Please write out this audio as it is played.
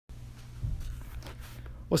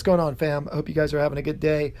What's going on, fam? I hope you guys are having a good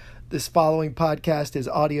day. This following podcast is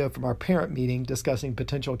audio from our parent meeting discussing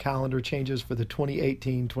potential calendar changes for the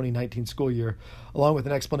 2018-2019 school year, along with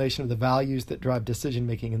an explanation of the values that drive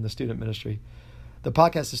decision-making in the student ministry. The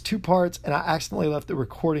podcast is 2 parts, and I accidentally left the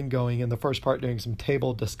recording going in the first part during some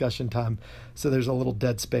table discussion time, so there's a little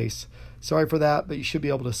dead space. Sorry for that, but you should be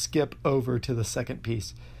able to skip over to the second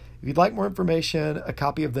piece. If you'd like more information, a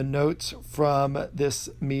copy of the notes from this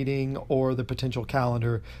meeting or the potential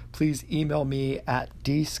calendar, please email me at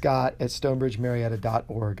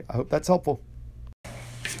dscott@stonebridgemarietta.org. I hope that's helpful.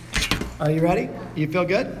 Are you ready? You feel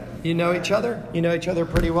good? You know each other? You know each other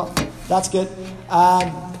pretty well? That's good.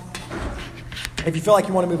 If you feel like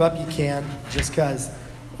you want to move up, you can, just because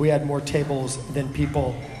we had more tables than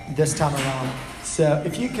people this time around. So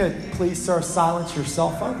if you could please, sir, silence your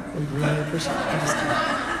cell phone. We'd really appreciate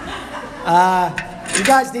it. You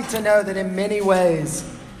guys need to know that in many ways,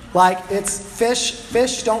 like it's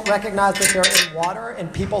fish don't recognize that they're in water,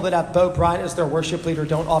 and people that have Bo Bryant as their worship leader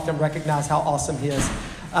don't often recognize how awesome he is.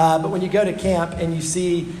 But when you go to camp and you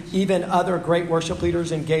see even other great worship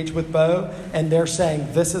leaders engage with Bo, and they're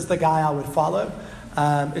saying, this is the guy I would follow,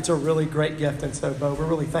 it's a really great gift. And so, Bo, we're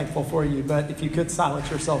really thankful for you. But if you could silence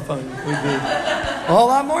your cell phone, we'd be a whole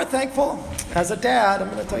lot more thankful. As a dad, I'm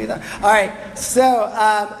going to tell you that. All right, so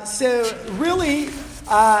really,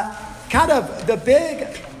 kind of the big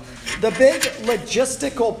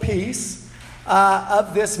logistical piece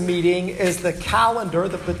of this meeting is the calendar,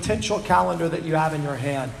 the potential calendar that you have in your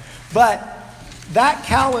hand. But that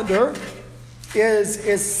calendar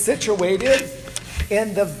is situated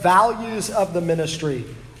in the values of the ministry.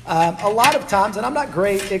 A lot of times, and I'm not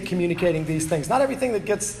great at communicating these things. Not everything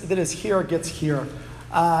that is here gets here.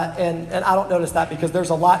 And I don't notice that because there's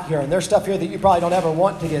a lot here, and there's stuff here that you probably don't ever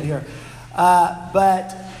want to get here.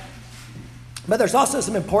 But there's also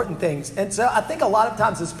some important things. And so I think a lot of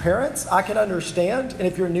times as parents, I can understand, and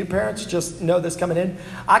if you're new parents, just know this coming in,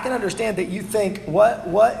 I can understand that you think,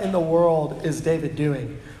 what in the world is David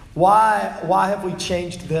doing? Why have we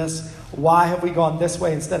changed this? Why have we gone this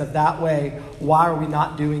way instead of that way? Why are we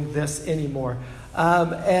not doing this anymore?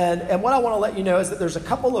 And what I want to let you know is that there's a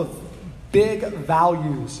couple of big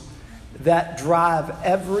values that drive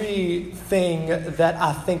everything that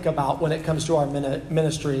I think about when it comes to our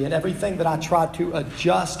ministry, and everything that I try to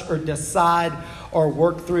adjust or decide or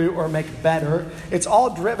work through or make better. It's all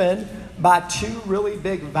driven by 2 really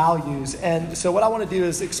big values. And so what I want to do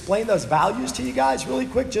is explain those values to you guys really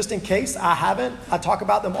quick, just in case I haven't. I talk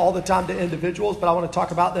about them all the time to individuals, but I want to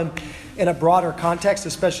talk about them in a broader context,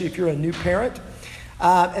 especially if you're a new parent.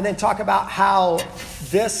 And then talk about how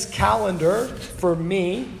this calendar, for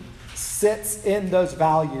me, sits in those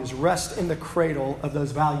values, rests in the cradle of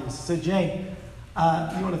those values. So Jane,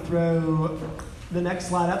 you want to throw the next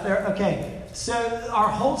slide up there? Okay, so our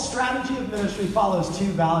whole strategy of ministry follows 2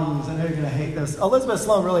 values. I know you're going to hate this. Elizabeth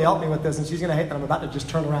Sloan really helped me with this, and she's going to hate that I'm about to just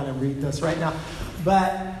turn around and read this right now.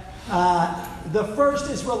 But the first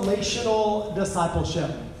is relational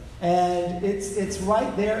discipleship. And it's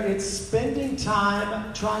right there. It's spending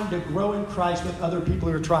time trying to grow in Christ with other people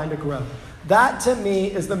who are trying to grow. That, to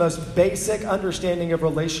me, is the most basic understanding of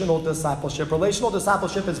relational discipleship. Relational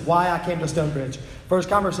discipleship is why I came to Stonebridge. First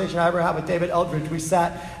conversation I ever had with David Eldridge, we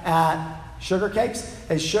sat at Sugar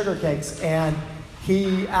Cakes, and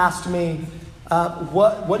he asked me,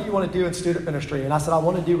 what do you want to do in student ministry? And I said, I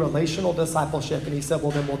want to do relational discipleship. And he said,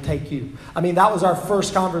 well, then we'll take you. I mean, that was our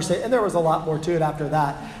first conversation. And there was a lot more to it after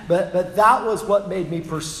that. But that was what made me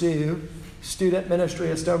pursue student ministry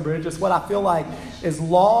at Stonebridge. It's what I feel like, as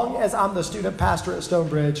long as I'm the student pastor at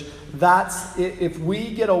Stonebridge, if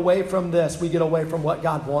we get away from this, we get away from what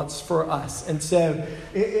God wants for us. And so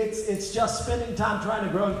it's just spending time trying to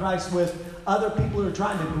grow in Christ with other people who are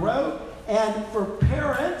trying to grow. And for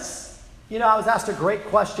parents, I was asked a great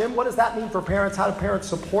question. What does that mean for parents? How do parents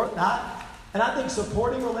support that? And I think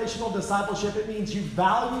supporting relational discipleship, it means you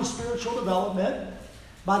value spiritual development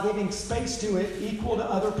by giving space to it equal to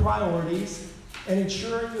other priorities and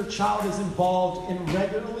ensuring your child is involved in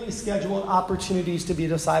regularly scheduled opportunities to be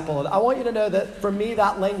discipled. I want you to know that for me,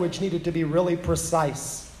 that language needed to be really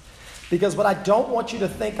precise, because what I don't want you to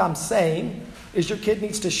think I'm saying is your kid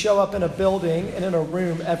needs to show up in a building and in a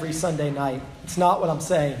room every Sunday night. It's not what I'm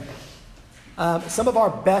saying. Some of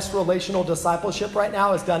our best relational discipleship right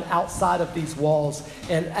now is done outside of these walls,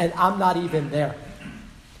 and I'm not even there.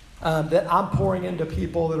 That I'm pouring into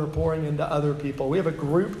people that are pouring into other people. We have a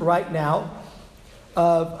group right now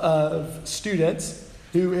of students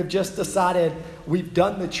who have just decided we've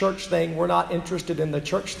done the church thing, we're not interested in the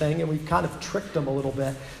church thing, and we've kind of tricked them a little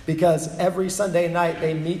bit, because every Sunday night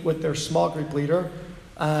they meet with their small group leader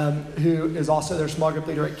who is also their small group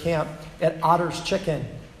leader at camp at Otter's Chicken.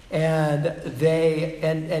 And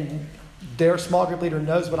their small group leader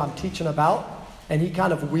knows what I'm teaching about, and he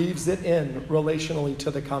kind of weaves it in relationally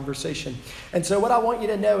to the conversation. And so what I want you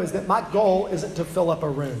to know is that my goal isn't to fill up a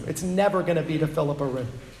room. It's never going to be to fill up a room.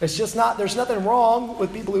 It's just not, there's nothing wrong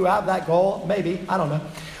with people who have that goal. Maybe, I don't know.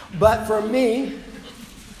 But for me,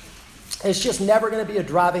 it's just never going to be a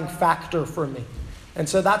driving factor for me. And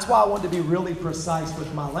so that's why I want to be really precise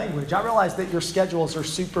with my language. I realize that your schedules are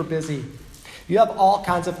super busy. You have all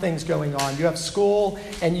kinds of things going on. You have school,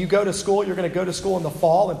 and you go to school. You're going to go to school in the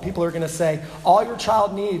fall, and people are going to say, all your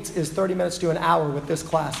child needs is 30 minutes to an hour with this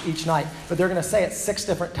class each night. But they're going to say it 6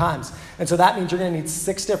 different times. And so that means you're going to need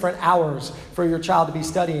 6 different hours for your child to be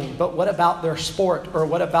studying. But what about their sport, or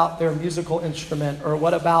what about their musical instrument, or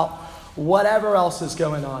what about whatever else is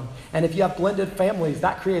going on? And if you have blended families,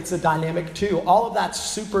 that creates a dynamic too. All of that's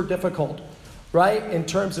super difficult, right, in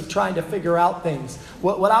terms of trying to figure out things.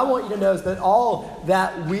 What I want you to know is that all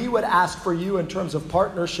that we would ask for you in terms of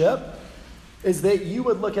partnership is that you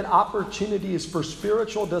would look at opportunities for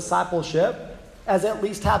spiritual discipleship as at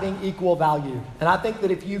least having equal value. And I think that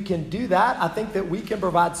if you can do that, I think that we can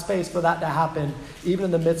provide space for that to happen even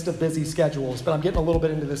in the midst of busy schedules. But I'm getting a little bit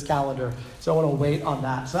into this calendar, so I want to wait on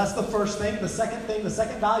that. So that's the first thing. The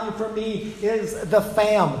second value for me is the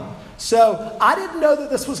fam. So I didn't know that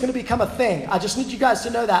this was going to become a thing. I just need you guys to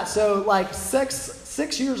know that. So like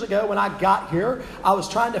six years ago when I got here, I was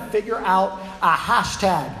trying to figure out a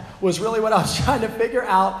hashtag was really what I was trying to figure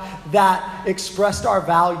out that expressed our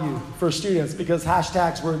value for students, because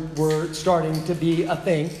hashtags were starting to be a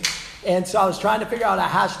thing. And so I was trying to figure out a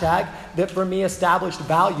hashtag that for me established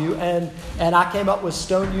value, and I came up with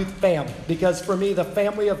Stone Youth Fam, because for me the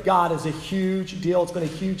family of God is a huge deal. It's been a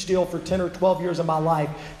huge deal for 10 or 12 years of my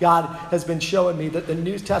life. God has been showing me that the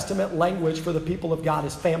New Testament language for the people of God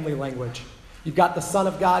is family language. You've got the Son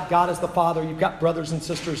of God, God is the Father. You've got brothers and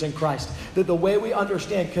sisters in Christ. That the way we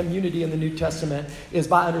understand community in the New Testament is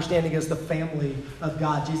by understanding as the family of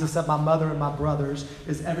God. Jesus said, my mother and my brothers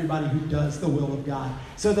is everybody who does the will of God.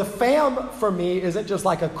 So the fam for me isn't just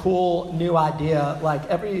like a cool new idea. Like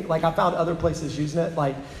I found other places using it.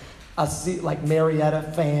 Like I see like Marietta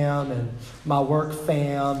fam and my work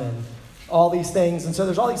fam and all these things. And so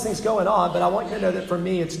there's all these things going on. But I want you to know that for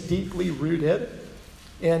me it's deeply rooted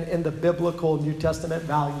in the biblical New Testament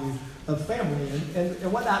value of family.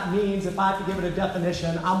 And what that means, if I have to give it a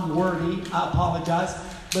definition, I'm wordy, I apologize,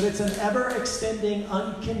 but it's an ever-extending,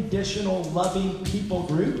 unconditional, loving people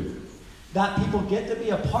group that people get to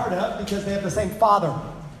be a part of because they have the same father.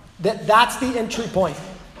 That's the entry point.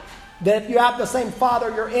 That if you have the same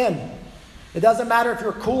father, you're in. It doesn't matter if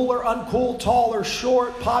you're cool or uncool, tall or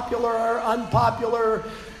short, popular or unpopular,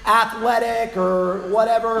 athletic or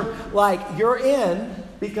whatever, like you're in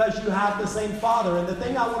because you have the same father. And the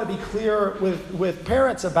thing I want to be clear with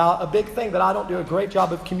parents about, a big thing that I don't do a great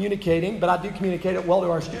job of communicating, but I do communicate it well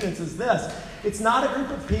to our students, is this. It's not a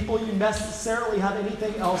group of people you necessarily have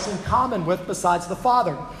anything else in common with besides the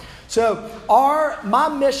father. So my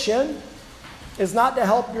mission is not to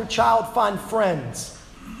help your child find friends.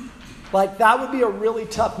 Like that would be a really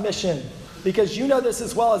tough mission. Because you know this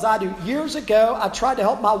as well as I do. Years ago, I tried to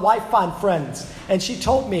help my wife find friends. And she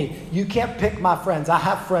told me, you can't pick my friends. I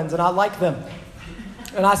have friends and I like them.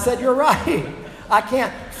 And I said, you're right. I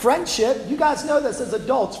can't. Friendship, you guys know this as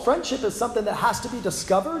adults. Friendship is something that has to be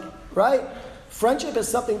discovered, right? Friendship is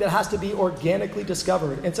something that has to be organically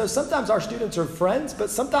discovered. And so sometimes our students are friends, but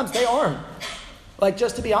sometimes they aren't. Like,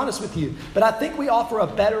 just to be honest with you. But I think we offer a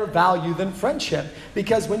better value than friendship.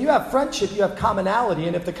 Because when you have friendship, you have commonality.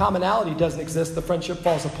 And if the commonality doesn't exist, the friendship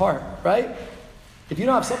falls apart, right? If you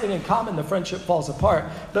don't have something in common, the friendship falls apart.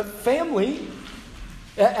 But family,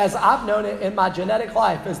 as I've known it in my genetic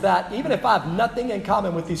life, is that even if I have nothing in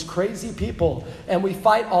common with these crazy people and we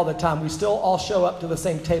fight all the time, we still all show up to the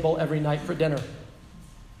same table every night for dinner.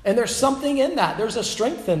 And there's something in that. There's a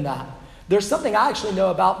strength in that. There's something I actually know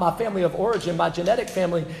about my family of origin, my genetic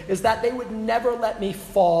family, is that they would never let me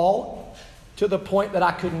fall to the point that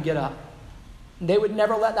I couldn't get up. They would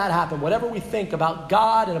never let that happen. Whatever we think about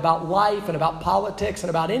God and about life and about politics and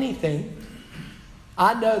about anything,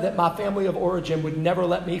 I know that my family of origin would never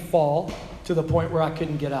let me fall to the point where I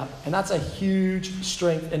couldn't get up. And that's a huge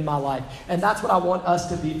strength in my life. And that's what I want us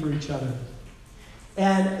to be for each other.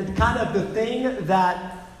 And kind of the thing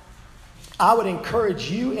that I would encourage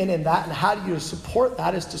you in that, and how do you support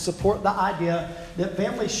that, is to support the idea that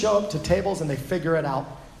families show up to tables and they figure it out.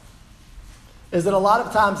 Is that a lot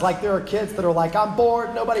of times, like, there are kids that are like, I'm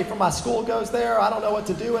bored, nobody from my school goes there, I don't know what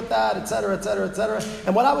to do with that, et cetera, et cetera, et cetera.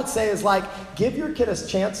 And what I would say is, like, give your kid a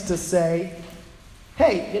chance to say,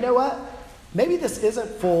 hey, you know what? Maybe this isn't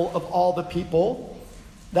full of all the people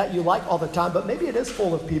that you like all the time, but maybe it is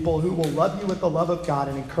full of people who will love you with the love of God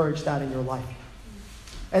and encourage that in your life.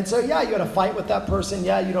 And so, yeah, you had a fight with that person.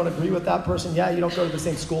 Yeah, you don't agree with that person. Yeah, you don't go to the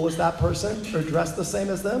same school as that person or dress the same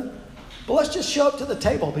as them. But let's just show up to the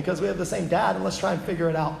table because we have the same dad, and let's try and figure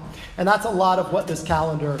it out. And that's a lot of what this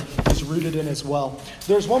calendar is rooted in as well.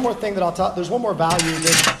 There's one more thing that I'll talk. There's one more value.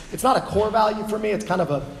 It's not a core value for me. It's kind of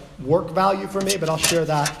a work value for me, but I'll share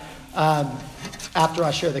that after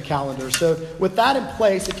I share the calendar. So with that in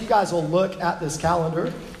place, if you guys will look at this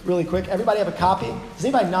calendar really quick. Everybody have a copy? Does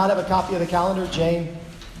anybody not have a copy of the calendar? Jane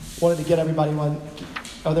wanted to get everybody one.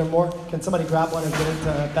 Are there more? Can somebody grab one and get it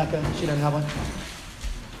to Becca? She doesn't have one.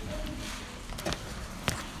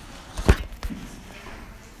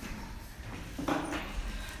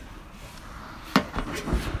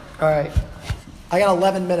 All right. I got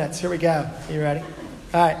 11 minutes. Here we go. Are you ready?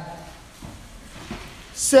 All right.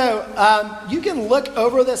 So you can look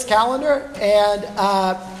over this calendar, and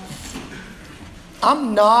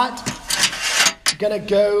I'm not going to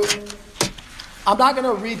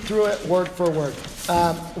read through it word for word.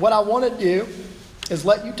 What I want to do is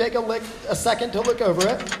let you take a second to look over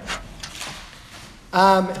it.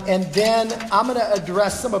 And then I'm going to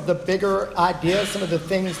address some of the bigger ideas, some of the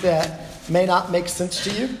things that may not make sense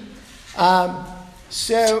to you.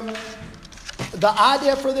 So the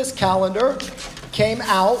idea for this calendar came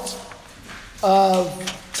out of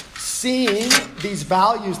seeing these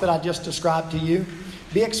values that I just described to you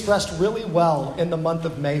be expressed really well in the month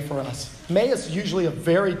of May for us. May is usually a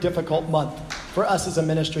very difficult month for us as a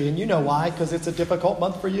ministry, and you know why, because it's a difficult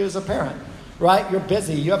month for you as a parent, right? You're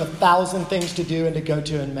busy. You have 1,000 things to do and to go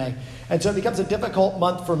to in May. And so it becomes a difficult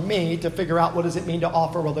month for me to figure out what does it mean to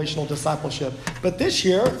offer relational discipleship. But this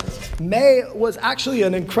year, May was actually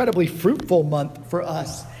an incredibly fruitful month for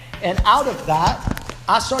us. And out of that,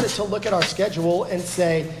 I started to look at our schedule and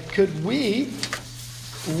say, could we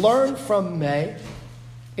learn from May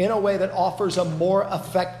in a way that offers a more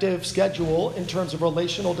effective schedule in terms of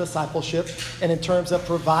relational discipleship and in terms of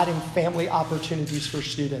providing family opportunities for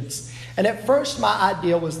students? And at first, my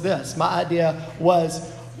idea was this. My idea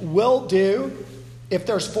was, we'll do, if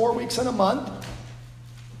there's 4 weeks in a month,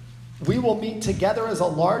 we will meet together as a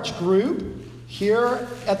large group here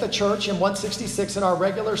at the church in 166 in our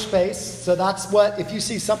regular space. So that's what, if you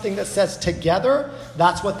see something that says together,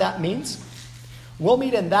 that's what that means. We'll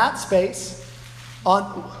meet in that space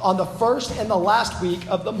on the first and the last week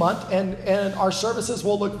of the month, and our services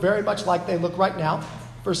will look very much like they look right now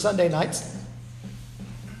for Sunday nights.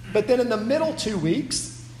 But then in the middle 2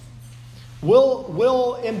 weeks,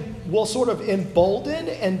 we'll sort of embolden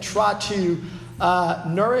and try to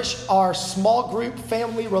nourish our small group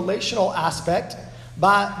family relational aspect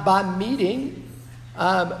by meeting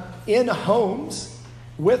in homes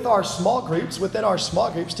with our small groups, within our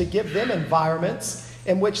small groups, to give them environments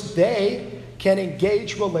in which they can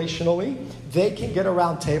engage relationally, they can get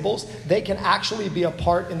around tables, they can actually be a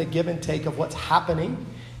part in the give and take of what's happening,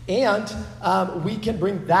 and we can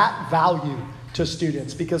bring that value to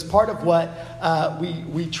students. Because part of what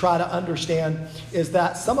we try to understand is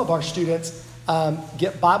that some of our students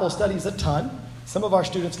get Bible studies a ton. Some of our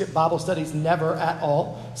students get Bible studies never at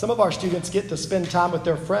all. Some of our students get to spend time with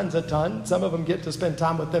their friends a ton. Some of them get to spend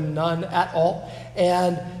time with them none at all.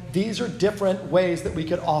 And these are different ways that we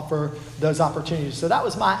could offer those opportunities. So that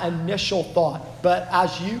was my initial thought. But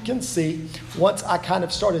as you can see, once I kind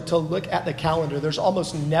of started to look at the calendar, there's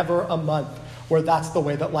almost never a month where that's the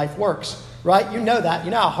way that life works, right? You know that.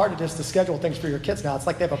 You know how hard it is to schedule things for your kids now. It's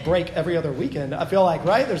like they have a break every other weekend, I feel like,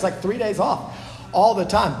 right? There's like 3 days off all the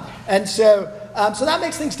time. And so that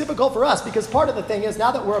makes things difficult for us, because part of the thing is,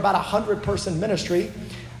 now that we're about 100-person ministry,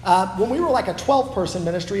 when we were like a 12-person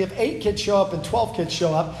ministry, if 8 kids show up and 12 kids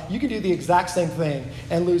show up, you can do the exact same thing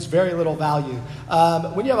and lose very little value.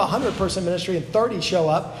 When you have a 100-person ministry and 30 show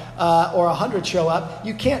up or 100 show up,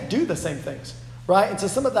 you can't do the same things, right? And so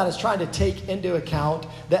some of that is trying to take into account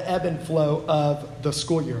the ebb and flow of the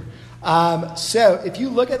school year. So if you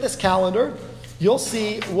look at this calendar, you'll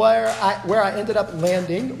see where I ended up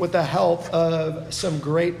landing with the help of some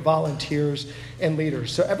great volunteers and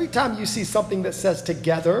leaders. So every time you see something that says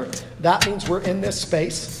together, that means we're in this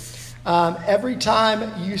space. Every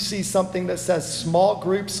time you see something that says small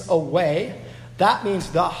groups away, that means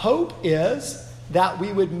the hope is that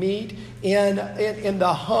we would meet in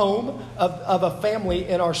the home of a family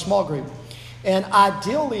in our small group. And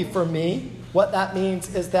ideally for me, what that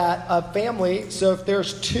means is that a family, so if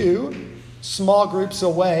there's 2 small groups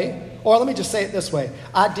away, or let me just say it this way.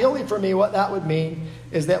 Ideally for me, what that would mean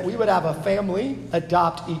is that we would have a family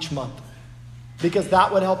adopt each month. because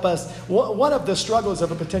that would help us. One of the struggles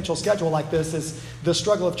of a potential schedule like this is the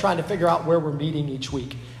struggle of trying to figure out where we're meeting each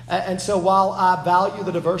week. And so while I value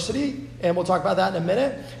the diversity, and we'll talk about that in a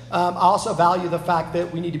minute, I also value the fact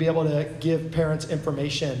that we need to be able to give parents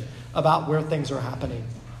information about where things are happening.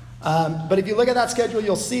 But if you look at that schedule,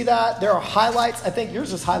 you'll see that there are highlights. I think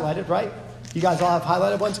yours is highlighted, right? You guys all have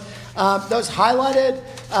highlighted ones. Those highlighted,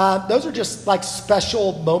 those are just like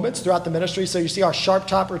special moments throughout the ministry. So you see our Sharp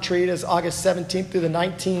Top retreat is August 17th through the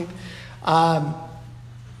 19th.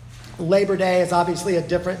 Labor Day is obviously a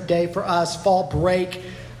different day for us. Fall break,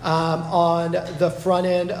 on the front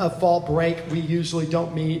end of fall break, we usually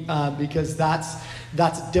don't meet because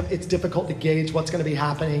it's difficult to gauge what's going to be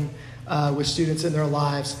happening with students in their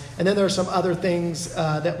lives. And then there are some other things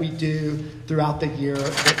that we do throughout the year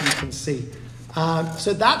that you can see.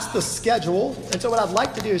 So that's the schedule. And so what I'd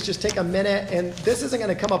like to do is just take a minute, and this isn't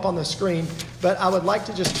going to come up on the screen, but I would like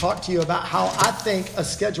to just talk to you about how I think a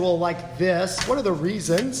schedule like this, what are the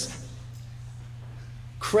reasons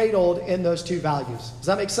cradled in those two values. Does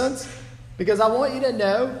that make sense? Because I want you to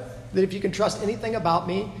know that if you can trust anything about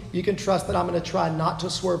me, you can trust that I'm going to try not to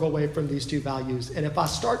swerve away from these two values. And if I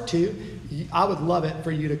start to, I would love it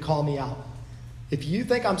for you to call me out. If you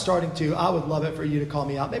think I'm starting to, I would love it for you to call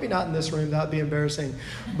me out. Maybe not in this room, that would be embarrassing.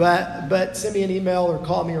 But send me an email or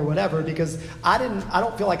call me or whatever, because I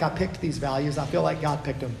don't feel like I picked these values. I feel like God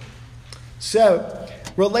picked them. So,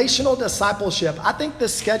 relational discipleship. I think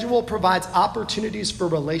this schedule provides opportunities for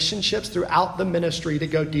relationships throughout the ministry to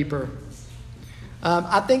go deeper.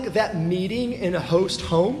 I think that meeting in host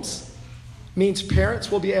homes means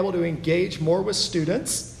parents will be able to engage more with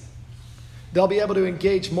students. They'll be able to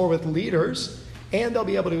engage more with leaders, and they'll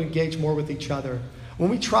be able to engage more with each other. When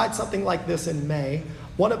we tried something like this in May,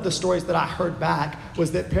 one of the stories that I heard back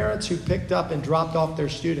was that parents who picked up and dropped off their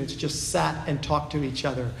students just sat and talked to each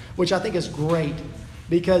other, which I think is great,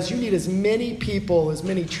 because you need as many people, as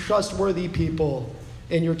many trustworthy people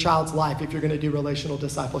in your child's life if you're going to do relational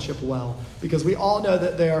discipleship well. Because we all know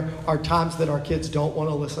that there are times that our kids don't want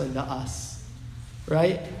to listen to us,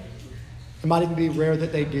 right? It might even be rare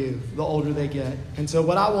that they do, the older they get. And so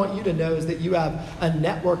what I want you to know is that you have a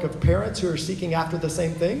network of parents who are seeking after the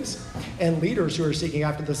same things and leaders who are seeking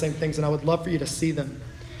after the same things, and I would love for you to see them.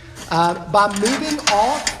 By moving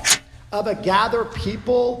off of a gather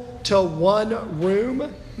people to one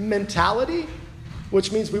room mentality,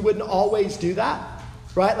 which means we wouldn't always do that,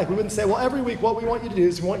 right? Like we wouldn't say, well, every week what we want you to do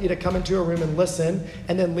is we want you to come into a room and listen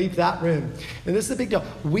and then leave that room. And this is a big deal.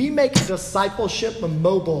 We make discipleship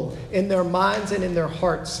mobile in their minds and in their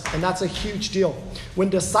hearts, and that's a huge deal. When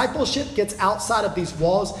discipleship gets outside of these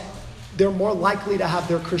walls, they're more likely to have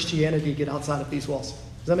their Christianity get outside of these walls.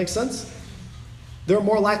 Does that make sense? They're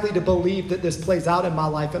more likely to believe that this plays out in my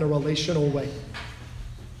life in a relational way.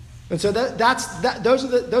 And so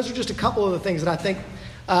those are just a couple of the things that I think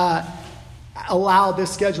allow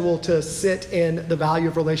this schedule to sit in the value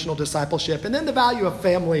of relational discipleship. And then the value of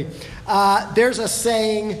family. There's a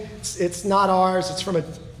saying, it's not ours, it's from a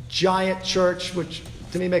giant church, which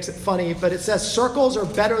to me makes it funny, but it says circles are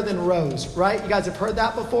better than rows, right? You guys have heard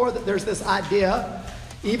that before, that there's this idea,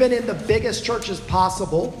 even in the biggest churches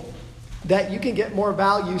possible, that you can get more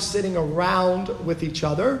value sitting around with each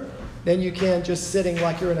other than you can just sitting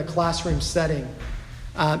like you're in a classroom setting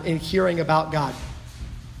and hearing about God.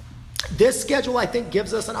 This schedule, I think,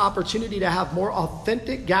 gives us an opportunity to have more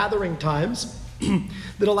authentic gathering times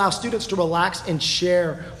that allow students to relax and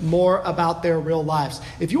share more about their real lives.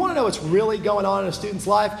 If you want to know what's really going on in a student's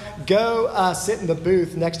life, go sit in the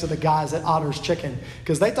booth next to the guys at Otter's Chicken,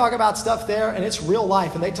 because they talk about stuff there and it's real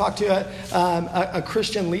life, and they talk to a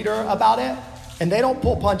Christian leader about it, and they don't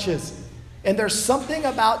pull punches. And there's something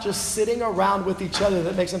about just sitting around with each other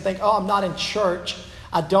that makes them think, oh, I'm not in church.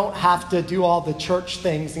 I don't have to do all the church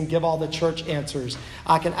things and give all the church answers.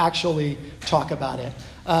 I can actually talk about it.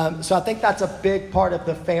 So I think that's a big part of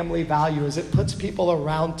the family value, is it puts people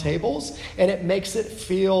around tables, and it makes it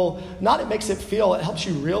feel, it helps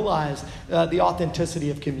you realize the authenticity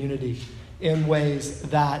of community in ways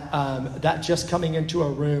that just coming into a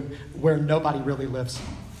room where nobody really lives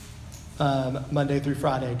Monday through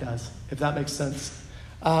Friday does, if that makes sense.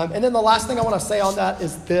 And then the last thing I want to say on that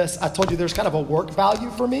is this. I told you there's kind of a work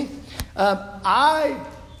value for me. I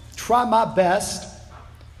try my best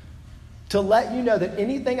to let you know that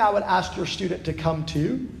anything I would ask your student to come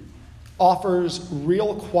to offers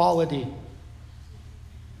real quality.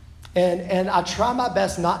 And I try my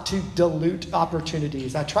best not to dilute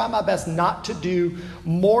opportunities. I try my best not to do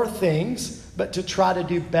more things, but to try to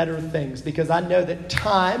do better things, because I know that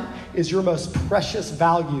time is your most precious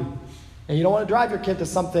value. And you don't want to drive your kid to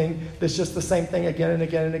something that's just the same thing again and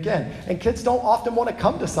again and again. And kids don't often want to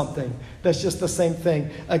come to something that's just the same thing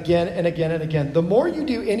again and again and again. The more you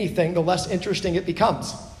do anything, the less interesting it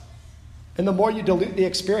becomes. And the more you dilute the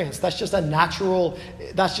experience. That's just a natural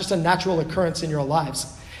occurrence in your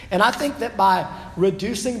lives. And I think that by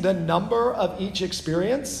reducing the number of each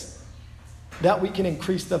experience, that we can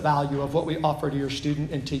increase the value of what we offer to your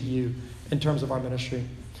student and to you in terms of our ministry.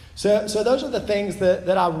 So those are the things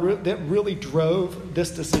that really drove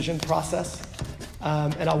this decision process.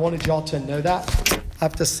 And I wanted y'all to know that. I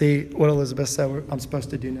have to see what Elizabeth said I'm supposed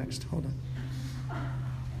to do next. Hold on.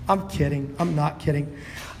 I'm kidding. I'm not kidding.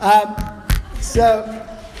 So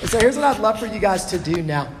here's what I'd love for you guys to do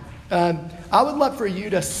now. I would love for you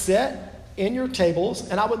to sit in your tables,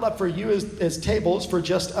 and I would love for you as tables for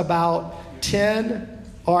just about 10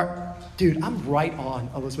 or, dude, I'm right on,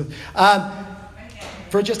 Elizabeth.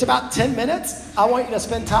 For just about 10 minutes, I want you to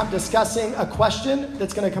spend time discussing a question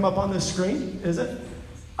that's going to come up on the screen. Is it?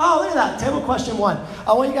 Oh, look at that. Table question 1.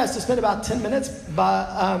 I want you guys to spend about 10 minutes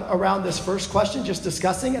around this first question, just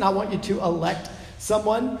discussing, and I want you to elect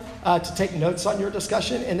someone to take notes on your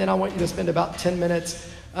discussion, and then I want you to spend about 10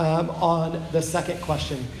 minutes on the second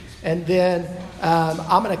question. And then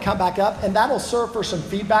I'm going to come back up, and that'll serve for some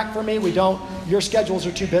feedback for me. Your schedules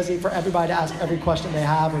are too busy for everybody to ask every question they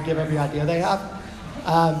have or give every idea they have.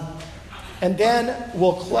 And then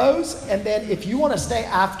we'll close, and then if you want to stay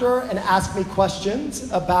after and ask me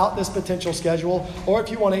questions about this potential schedule, or if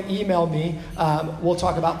you want to email me, we'll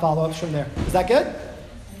talk about follow-ups from there. Is that good?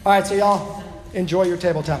 All right, so y'all enjoy your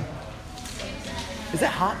table time. Is it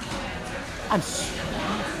hot? I'm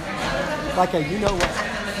like a you-know-what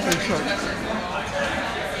in church.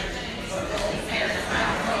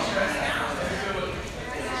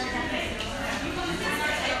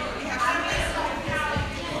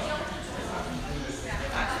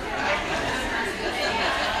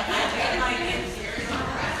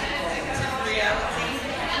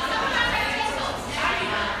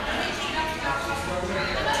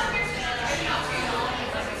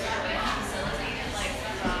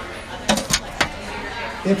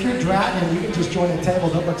 If you're dragging, you can just join a table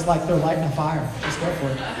that looks like they're lighting a fire. Just go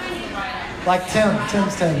for it. Like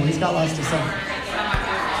Tim's table. He's got lots to say.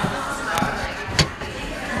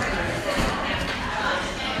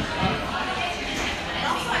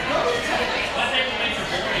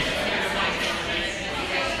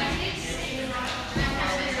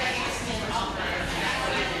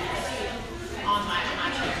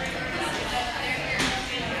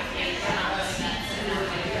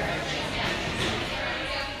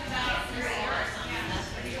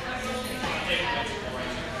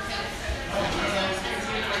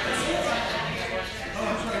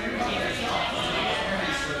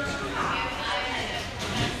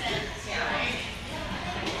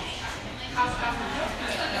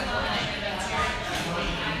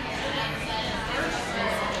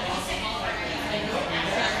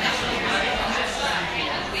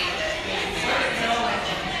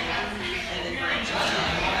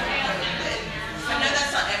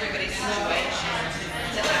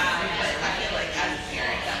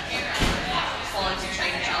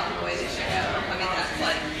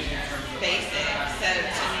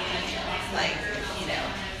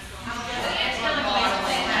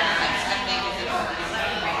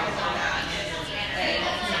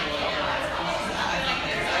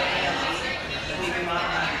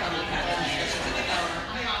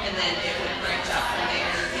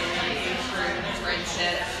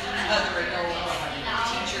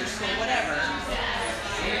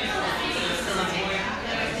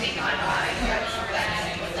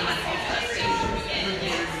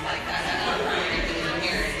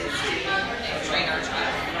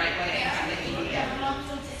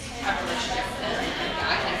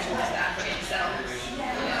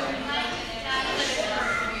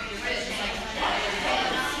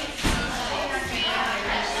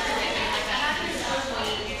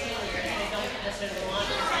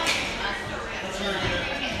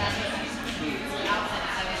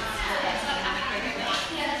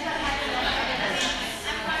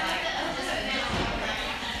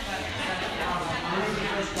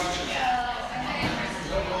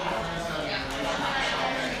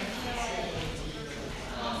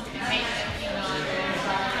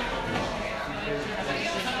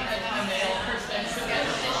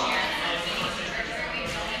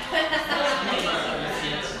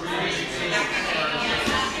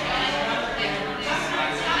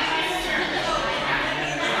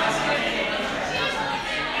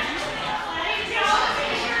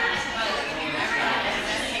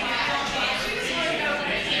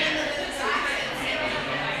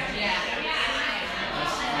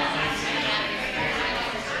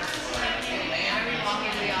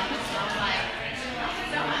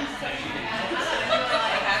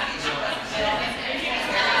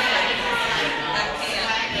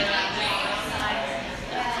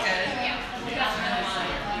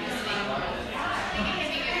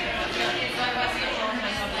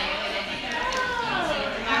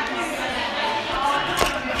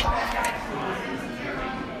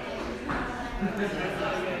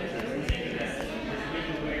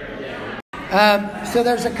 So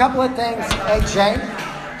there's a couple of things. Hey,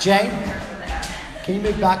 Jane, can you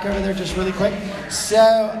move back over there just really quick?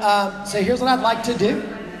 So here's what I'd like to do.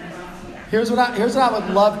 Here's what I would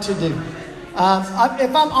love to do. If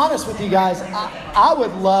I'm honest with you guys, I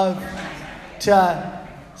would love to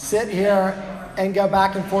sit here and go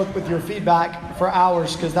back and forth with your feedback for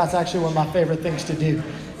hours, because that's actually one of my favorite things to do,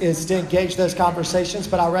 is to engage those conversations.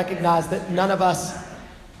 But I recognize that none of us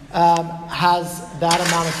has that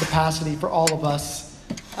amount of capacity for all of us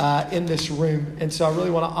in this room. And so I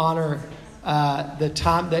really want to honor the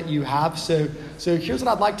time that you have. So here's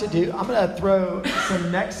what I'd like to do. I'm going to throw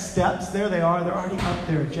some next steps. There they are. They're already up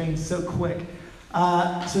there. Jane's so quick.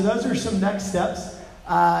 So those are some next steps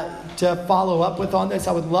to follow up with on this.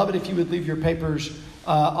 I would love it if you would leave your papers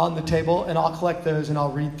on the table, and I'll collect those and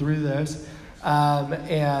I'll read through those.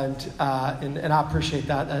 And I appreciate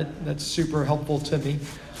that. That's super helpful to me.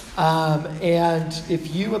 And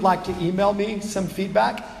if you would like to email me some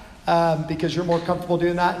feedback, because you're more comfortable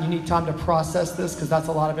doing that, and you need time to process this because that's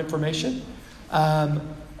a lot of information,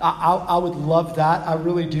 I would love that. I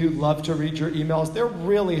really do love to read your emails. They're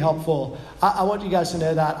really helpful. I want you guys to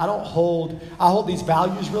know that I hold these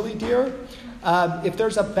values really dear. If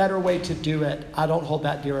there's a better way to do it, I don't hold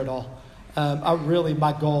that dear at all.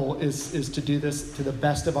 My goal is to do this to the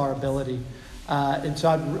best of our ability. And so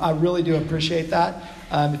I really do appreciate that.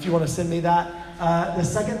 If you want to send me that. The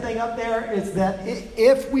second thing up there is that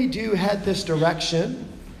if we do head this direction,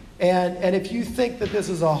 and if you think that this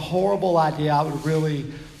is a horrible idea, I would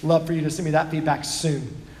really love for you to send me that feedback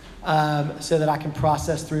soon, so that I can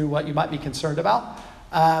process through what you might be concerned about.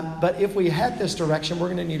 But if we head this direction, we're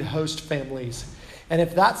going to need host families. And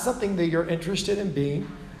if that's something that you're interested in being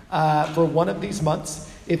for one of these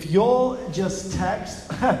months, if you'll just text,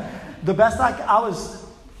 the best it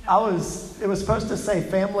was supposed to say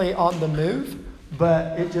family on the move,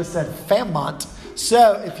 but it just said Fammont.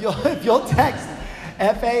 So if you'll text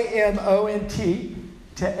FAMONT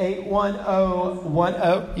to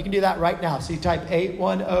 81010, you can do that right now. So you type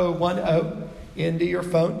 81010 into your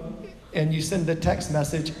phone and you send the text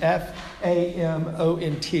message FAMONT.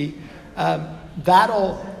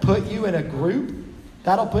 That'll put you in a group.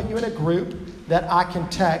 That I can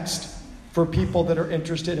text for people that are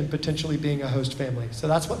interested in potentially being a host family. So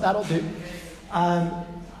that's what that'll do.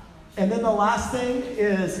 And then the last thing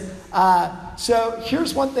is, so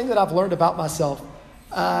here's one thing that I've learned about myself.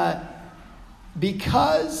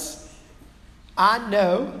 Because I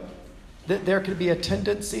know that there could be a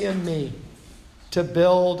tendency in me to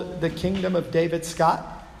build the kingdom of David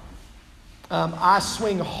Scott, I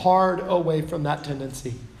swing hard away from that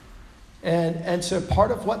tendency. And so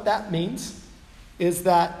part of what that means is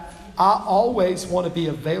that I always want to be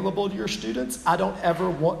available to your students. I don't ever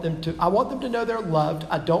want them to, I want them to know they're loved.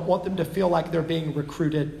 I don't want them to feel like they're being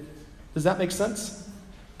recruited. Does that make sense?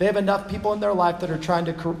 They have enough people in their life that are trying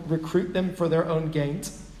to recruit them for their own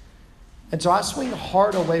gains. And so I swing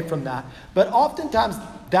hard away from that. But oftentimes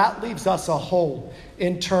that leaves us a hole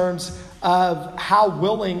in terms of how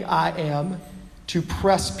willing I am to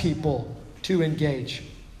press people to engage.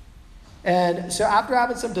 And so after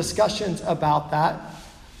having some discussions about that,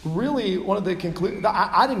 really one of the conclusions,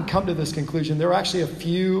 I didn't come to this conclusion. There were actually a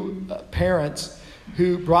few parents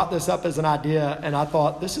who brought this up as an idea, and I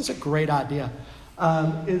thought, this is a great idea,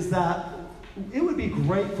 is that it would be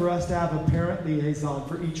great for us to have a parent liaison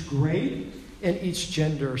for each grade and each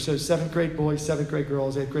gender. So 7th grade boys, 7th grade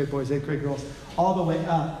girls, 8th grade boys, 8th grade girls, all the way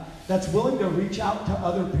up. That's willing to reach out to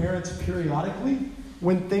other parents periodically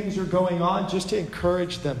when things are going on, just to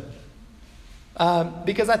encourage them.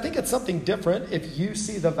 Because I think it's something different if you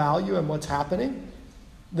see the value in what's happening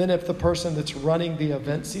than if the person that's running the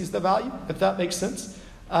event sees the value, if that makes sense.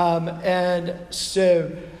 And so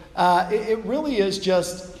it really is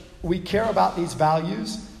just, we care about these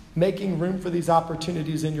values. Making room for these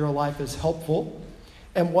opportunities in your life is helpful.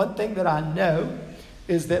 And one thing that I know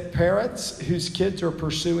is that parents whose kids are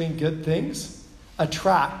pursuing good things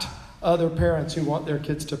attract other parents who want their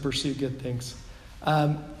kids to pursue good things.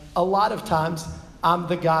 A lot of times, I'm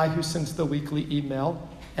the guy who sends the weekly email,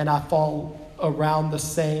 and I fall around the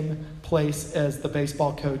same place as the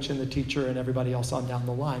baseball coach and the teacher and everybody else on down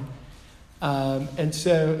the line. And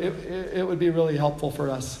so it would be really helpful for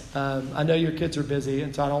us. I know your kids are busy,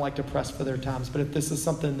 and so I don't like to press for their times. But if this is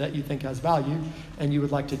something that you think has value and you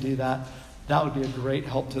would like to do that, that would be a great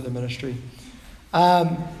help to the ministry.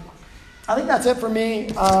 I think that's it for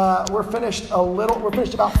me. We're finished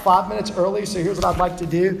about 5 minutes early, so here's what I'd like to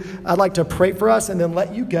do. I'd like to pray for us and then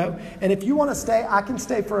let you go. And if you want to stay, I can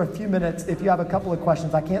stay for a few minutes if you have a couple of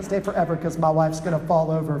questions. I can't stay forever because my wife's going to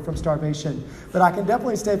fall over from starvation. But I can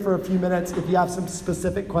definitely stay for a few minutes if you have some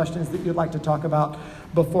specific questions that you'd like to talk about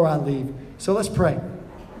before I leave. So let's pray.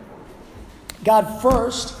 God,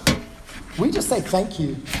 first, we just say thank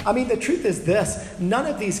you. I mean, the truth is this. None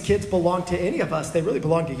of these kids belong to any of us. They really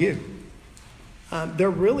belong to you. They're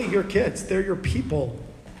really your kids. They're your people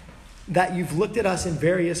that you've looked at us in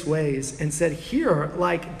various ways and said, here,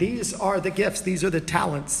 like, these are the gifts. These are the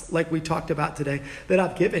talents, like we talked about today, that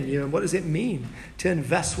I've given you. And what does it mean to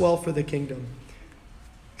invest well for the kingdom?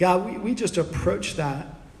 God, we just approach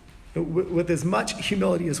that with as much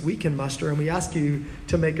humility as we can muster. And we ask you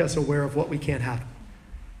to make us aware of what we can't have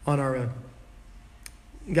on our own.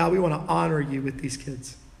 God, we want to honor you with these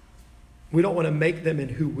kids. We don't want to make them in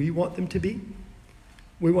who we want them to be.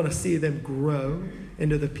 We want to see them grow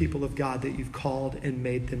into the people of God that you've called and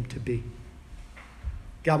made them to be.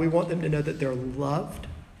 God, we want them to know that they're loved,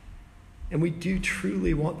 and we do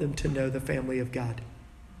truly want them to know the family of God,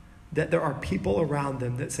 that there are people around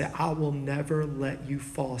them that say, I will never let you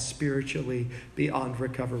fall spiritually beyond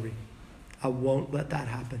recovery. I won't let that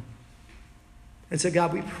happen. And so,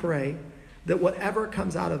 God, we pray that whatever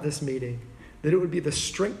comes out of this meeting, that it would be the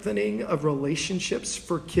strengthening of relationships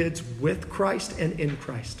for kids with Christ and in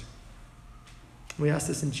Christ. We ask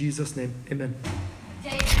this in Jesus' name. Amen.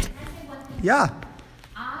 David, can I say one thing? Yeah.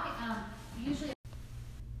 Usually.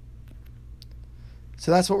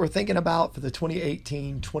 So that's what we're thinking about for the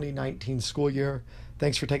 2018-2019 school year.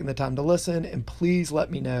 Thanks for taking the time to listen. And please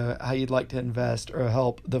let me know how you'd like to invest or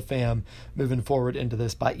help the fam moving forward into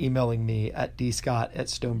this by emailing me at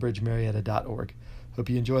dscott@stonebridgemarietta.org. Hope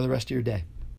you enjoy the rest of your day.